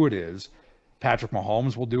care who it is. Patrick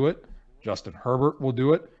Mahomes will do it. Justin Herbert will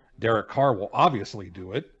do it. Derek Carr will obviously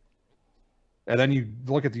do it. And then you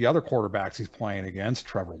look at the other quarterbacks he's playing against,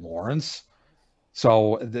 Trevor Lawrence.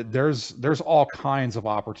 So there's all kinds of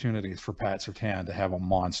opportunities for Pat Surtain to have a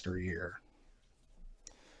monster year.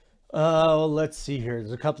 Let's see here.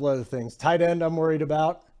 There's a couple other things. Tight end I'm worried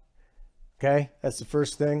about. Okay, that's the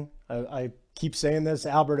first thing. I keep saying this.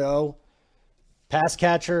 Albert O. Pass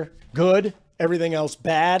catcher, good. Everything else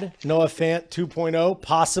bad. Noah Fant 2.0,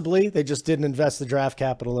 possibly. They just didn't invest the draft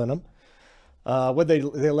capital in him. Would they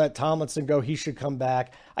let Tomlinson go? He should come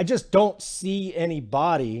back. I just don't see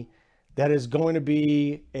anybody that is going to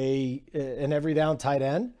be an every down tight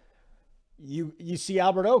end. You see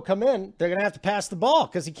Albert O come in, they're going to have to pass the ball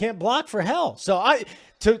because he can't block for hell. So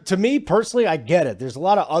to me personally, I get it. There's a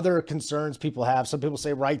lot of other concerns people have. Some people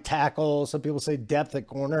say right tackle. Some people say depth at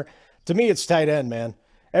corner. To me, it's tight end, man.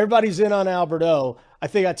 Everybody's in on Albert O. I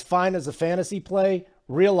think that's fine as a fantasy play.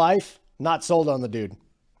 Real life, not sold on the dude.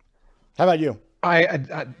 How about you? I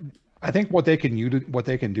think what they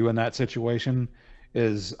can do in that situation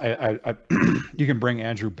is you can bring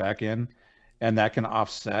Andrew Beck in, and that can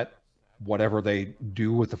offset whatever they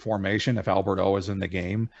do with the formation if Albert O is in the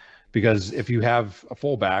game. Because if you have a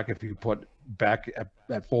fullback, if you put Beck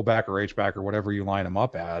at fullback or H-back or whatever you line him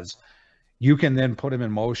up as, you can then put him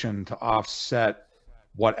in motion to offset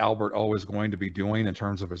what Albert O is going to be doing in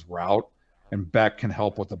terms of his route, and Beck can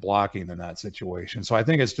help with the blocking in that situation. So I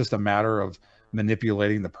think it's just a matter of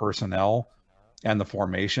manipulating the personnel and the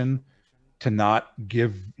formation to not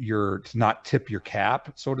tip your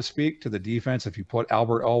cap, so to speak, to the defense. If you put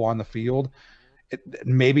Albert O on the field,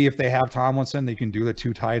 maybe if they have Tomlinson, they can do the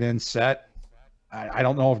 2 tight end set. I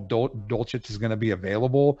don't know if Dulcich is going to be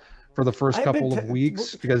available for the first couple of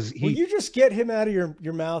weeks because will you just get him out of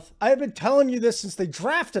your mouth? I have been telling you this since they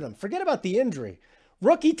drafted him. Forget about the injury.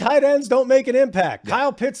 Rookie tight ends don't make an impact. Yeah.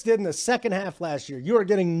 Kyle Pitts did in the second half last year. You are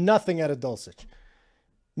getting nothing out of Dulcich.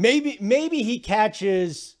 Maybe he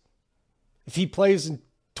catches, if he plays in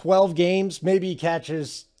 12 games, maybe he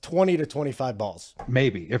catches 20 to 25 balls.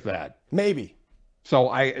 Maybe, if that. Maybe. So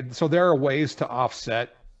there are ways to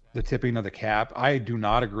offset the tipping of the cap. I do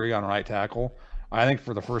not agree on right tackle. I think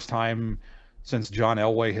for the first time since John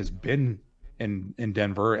Elway has been in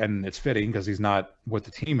Denver, and it's fitting because he's not with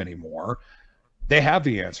the team anymore, they have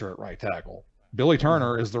the answer at right tackle. Billy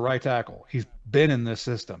Turner is the right tackle. He's been in this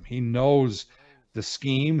system. He knows the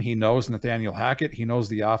scheme. He knows Nathaniel Hackett. He knows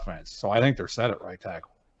the offense. So I think they're set at right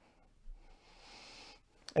tackle.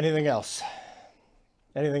 Anything else?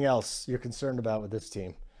 Anything else you're concerned about with this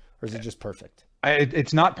team? Or is it just perfect?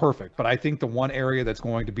 It's not perfect, but I think the one area that's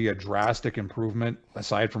going to be a drastic improvement,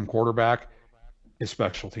 aside from quarterback, is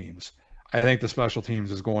special teams. I think the special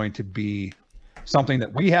teams is going to be something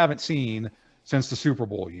that we haven't seen since the Super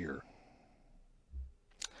Bowl year.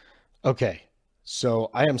 Okay, so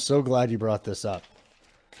I am so glad you brought this up.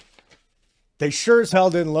 They sure as hell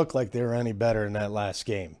didn't look like they were any better in that last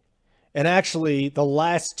game. And actually, the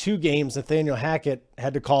last 2 games, Nathaniel Hackett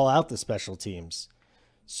had to call out the special teams.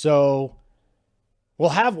 So we'll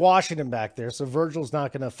have Washington back there, so Virgil's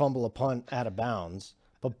not going to fumble a punt out of bounds.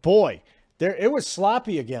 But boy, it was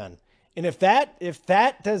sloppy again. And if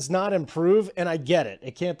that does not improve, and I get it,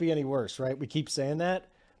 it can't be any worse, right? We keep saying that.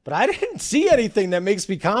 But I didn't see anything that makes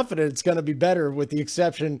me confident it's going to be better, with the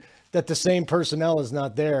exception that the same personnel is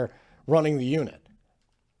not there running the unit.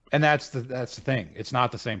 And that's the thing. It's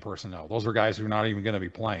not the same personnel. Those are guys who are not even going to be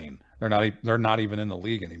playing. They're not even in the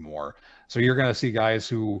league anymore. So you're going to see guys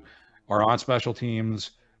who are on special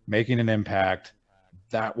teams making an impact.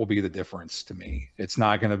 That will be the difference to me. It's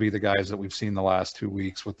not going to be the guys that we've seen the last 2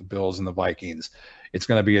 weeks with the Bills and the Vikings. It's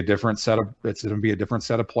going to be a different set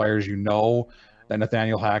of players. You know that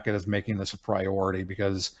Nathaniel Hackett is making this a priority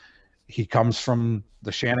because he comes from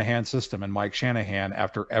the Shanahan system, and Mike Shanahan,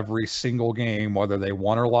 after every single game, whether they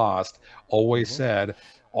won or lost, always said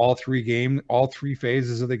all three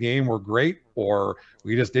phases of the game were great, or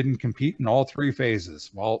we just didn't compete in all 3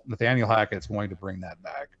 phases. Well, Nathaniel Hackett's going to bring that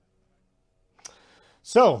back.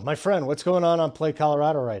 So, my friend, what's going on Play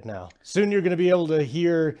Colorado right now? Soon you're going to be able to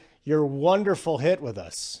hear your wonderful hit with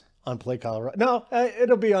us on Play Colorado. No,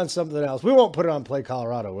 it'll be on something else. We won't put it on Play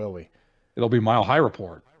Colorado, will we? It'll be Mile High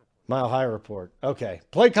Report. Mile High Report. Okay.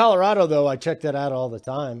 Play Colorado, though, I check that out all the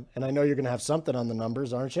time, and I know you're going to have something on the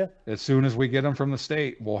numbers, aren't you? As soon as we get them from the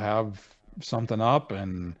state, we'll have something up,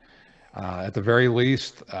 and at the very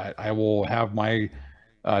least, I will have my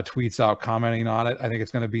tweets out commenting on it. I think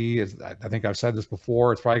it's going to be, I think I've said this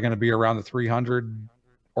before, it's probably going to be around the 300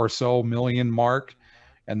 or so million mark.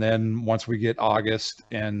 And then once we get August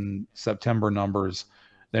and September numbers,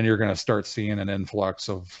 then you're going to start seeing an influx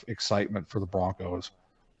of excitement for the Broncos.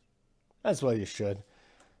 That's what you should.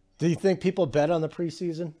 Do you think people bet on the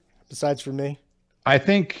preseason besides for me? I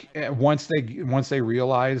think once they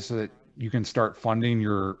realize that you can start funding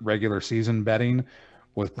your regular season betting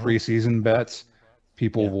with preseason bets,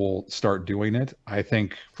 people will start doing it. I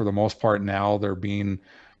think for the most part now they're being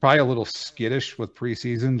probably a little skittish with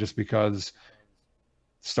preseason just because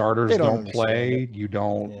starters don't play. You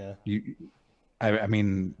don't. Yeah. I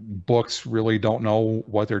mean, books really don't know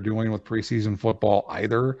what they're doing with preseason football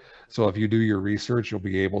either. So if you do your research, you'll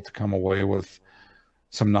be able to come away with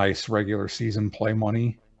some nice regular season play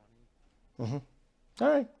money. Mm-hmm. All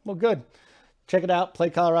right. Well, good. Check it out.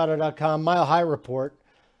 PlayColorado.com. Mile High Report.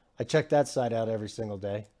 I check that site out every single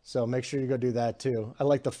day. So make sure you go do that too. I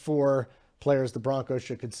like the 4 players the Broncos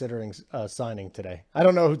should considering signing today. I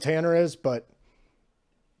don't know who Tanner is, but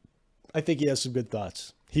I think he has some good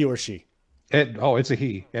thoughts. He or she. It's a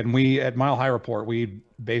he. And we at Mile High Report, we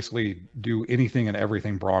basically do anything and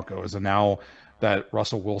everything Broncos. And now that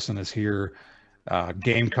Russell Wilson is here,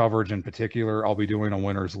 game coverage in particular, I'll be doing a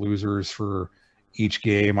winners losers for each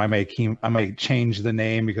game. I may change the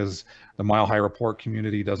name because the Mile High Report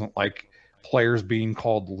community doesn't like players being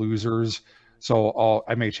called losers. So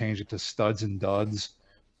I may change it to Studs and Duds.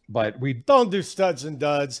 But we don't do Studs and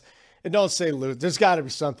Duds, and don't say lose. There's got to be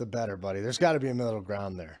something better, buddy. There's got to be a middle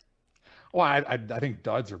ground there. Well, I think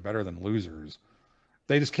Duds are better than losers.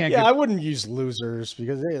 They just can't. Yeah, I wouldn't use losers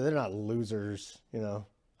because they're not losers.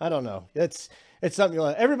 I don't know. It's something you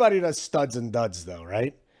like. Everybody does Studs and Duds though,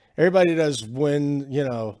 right? Everybody does win.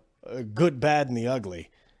 Good, bad, and the ugly.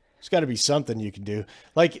 There's got to be something you can do.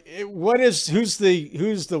 Like, who's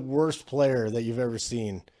the worst player that you've ever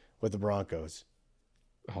seen with the Broncos?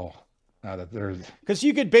 Oh, now that there's, because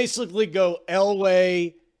you could basically go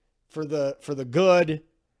Elway for the good.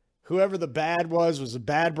 Whoever the bad was a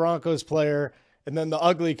bad Broncos player, and then the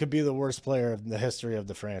ugly could be the worst player in the history of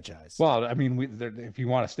the franchise. Well, I mean, if you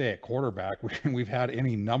want to stay at quarterback, we've had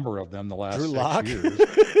any number of them the last Drew 6 Lock. years.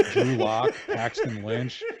 Drew Lock, Paxton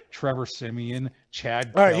Lynch, Trevor Siemian,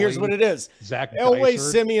 Chad. All right, Kelly, here's what it is: Zach Elway,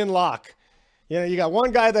 Dysert. Siemian, Lock. You got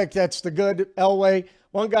one guy that's the good, Elway.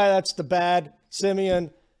 One guy that's the bad,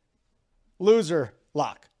 Siemian. Loser,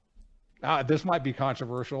 Lock. This might be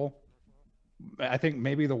controversial. I think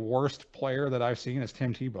maybe the worst player that I've seen is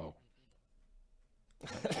Tim Tebow.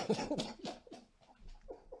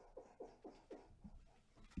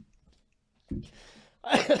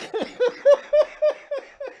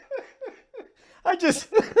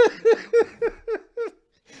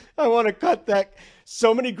 I want to cut that.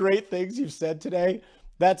 So many great things you've said today.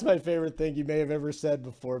 That's my favorite thing you may have ever said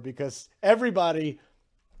before, because everybody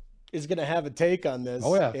is going to have a take on this.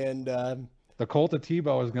 Oh, yeah. And the cult of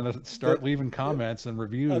Tebow is going to start leaving comments and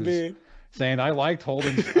reviews saying, I liked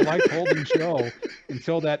Holden's show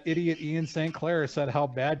until that idiot Ian St. Clair said how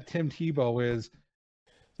bad Tim Tebow is.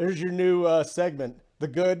 There's your new segment. The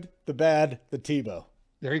good, the bad, the Tebow.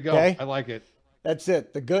 There you go. Okay? I like it. That's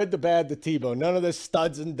it. The good, the bad, the Tebow. None of this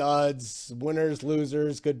studs and duds, winners,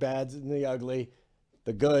 losers, good, bads, and the ugly.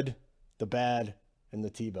 The good, the bad, and the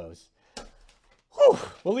Tebows. Whew.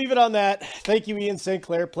 We'll leave it on that. Thank you, Ian St.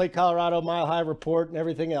 Clair, Play Colorado, Mile High Report, and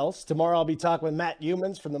everything else. Tomorrow I'll be talking with Matt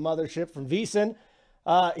Humans from the Mothership from VSiN.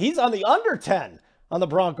 He's on the under 10 on the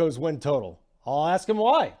Broncos win total. I'll ask him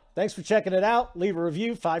why. Thanks for checking it out. Leave a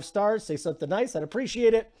review, 5 stars, say something nice. I'd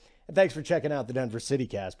appreciate it. And thanks for checking out the Denver City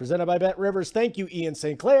Cast, presented by Bet Rivers. Thank you, Ian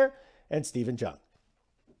St. Clair and Stephen Jung.